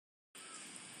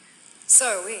So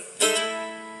are we.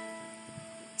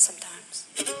 Sometimes.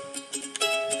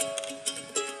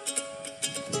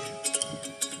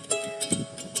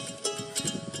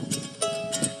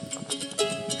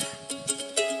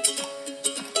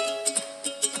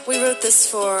 We wrote this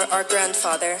for our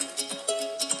grandfather,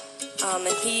 and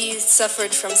he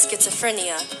suffered from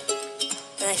schizophrenia.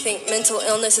 And I think mental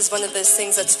illness is one of those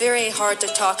things that's very hard to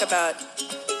talk about.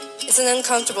 It's an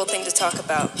uncomfortable thing to talk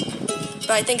about.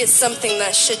 But I think it's something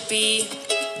that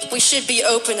we should be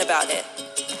open about it.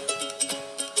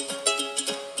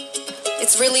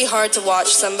 It's really hard to watch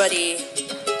somebody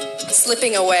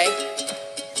slipping away.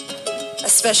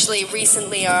 Especially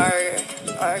recently our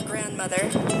grandmother,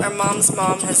 our mom's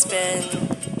mom, has been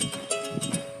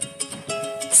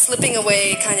slipping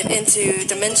away kind of into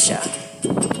dementia.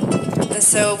 And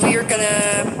so we are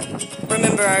gonna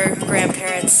remember our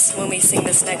grandparents when we sing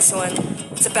this next one.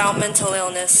 It's about mental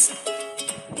illness.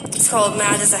 It's called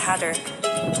Mad as a Hatter.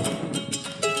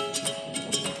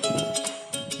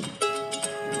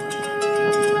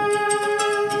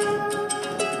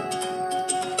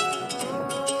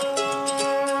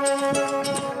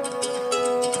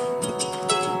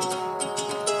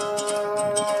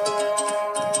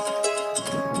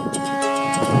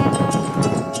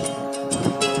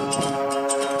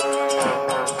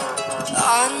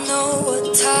 I know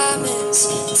what time is.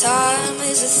 Time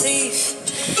is a thief.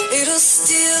 It'll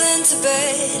steal into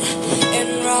bed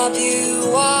and rob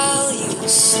you while you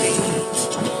sleep.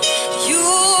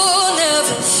 You'll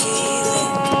never feel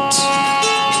it.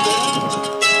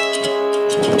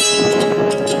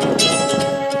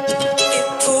 It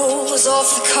pulls off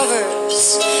the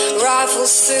covers,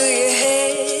 rifles through your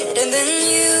head, and then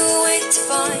you wake to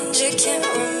find you can't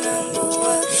remember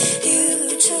what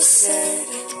you just said.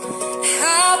 It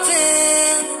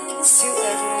happens to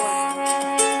everyone.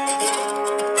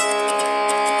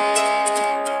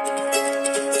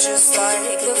 Just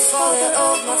like the father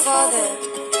of my father,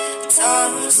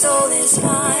 time stole his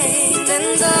mind,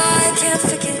 and I can't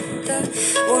forget that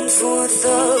 1/4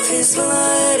 of his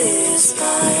blood is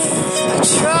mine. I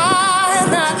try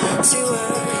not to worry.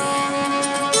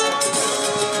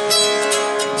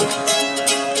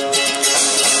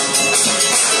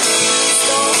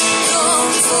 Don't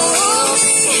come for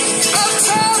me. I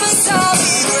promise I'll be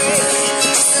brave.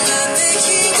 Just let me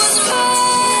keep what's mine.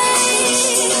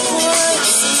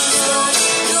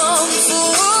 Don't come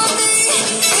for me.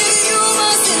 If you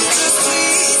mustn't, just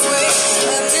please wait.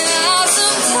 Let me have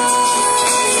some time.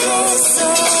 Oh,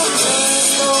 sometimes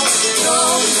don't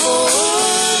come for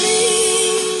me.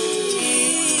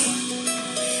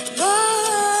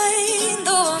 Mind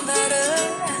over matter,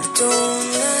 don't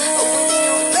matter.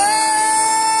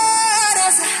 Bad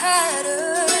as a hatter.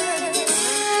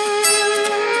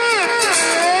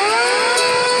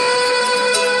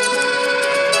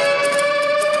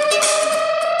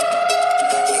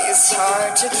 It's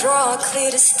hard to draw a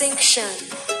clear distinction.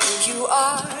 Who you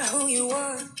are, who you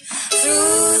were.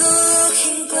 Through the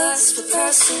looking glass, the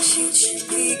past and future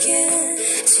begin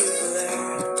to blur.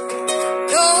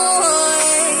 No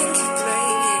one can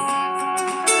blame you.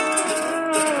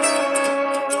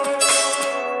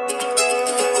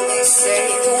 They say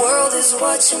the world is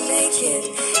what you make it.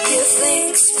 You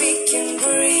think, speak, and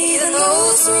breathe, and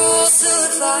those rules still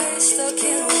apply, stuck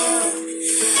in one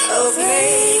of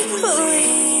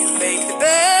make-believe. Make the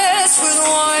best with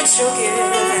what you're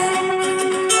given.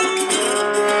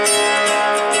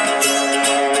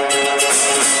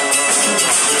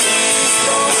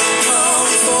 Don't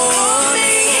come for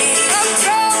me. I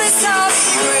promise I'll be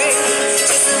brave.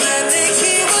 Just let me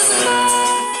keep what's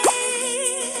mine.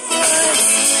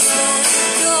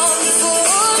 Don't come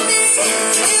for me.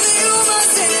 If you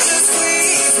mustn't, just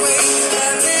please wait.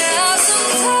 Let me have some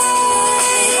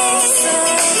time.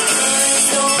 Sometimes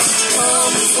don't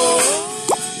come for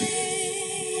me.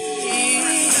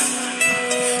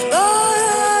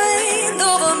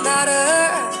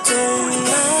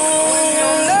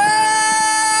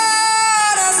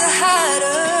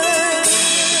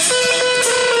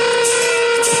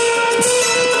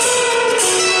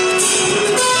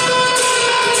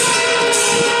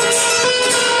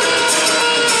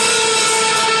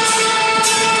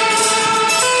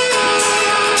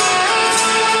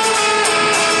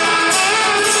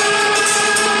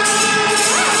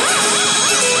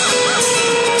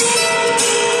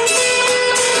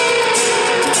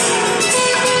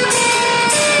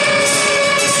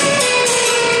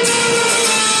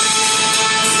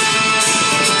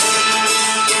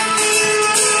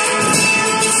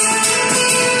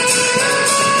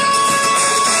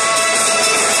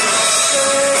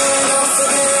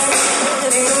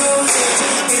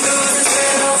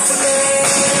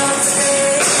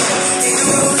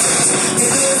 news.